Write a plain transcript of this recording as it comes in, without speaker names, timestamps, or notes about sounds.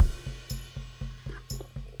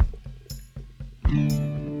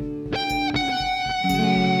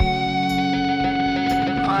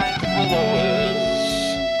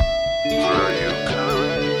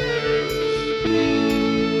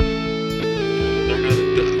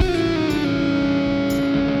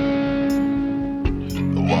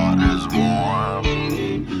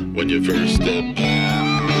you first step in,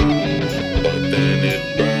 but then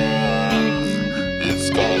it burns, it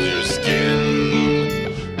scalds your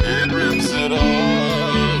skin, it rips it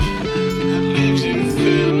off, it leaves you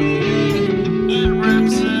thin, it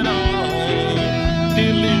rips it off,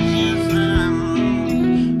 it leaves you thin.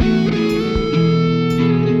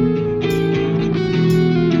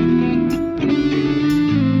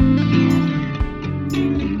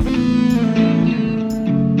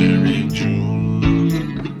 Mary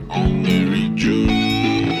June, oh Mary June,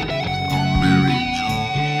 oh Mary June,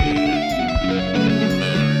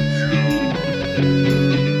 Mary June.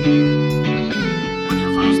 When you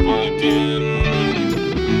first walked in,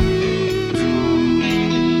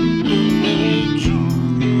 Mary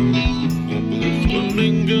June, the blue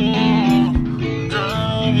flamingo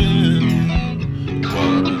driving,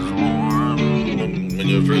 water's warm. When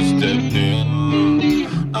you first stepped in.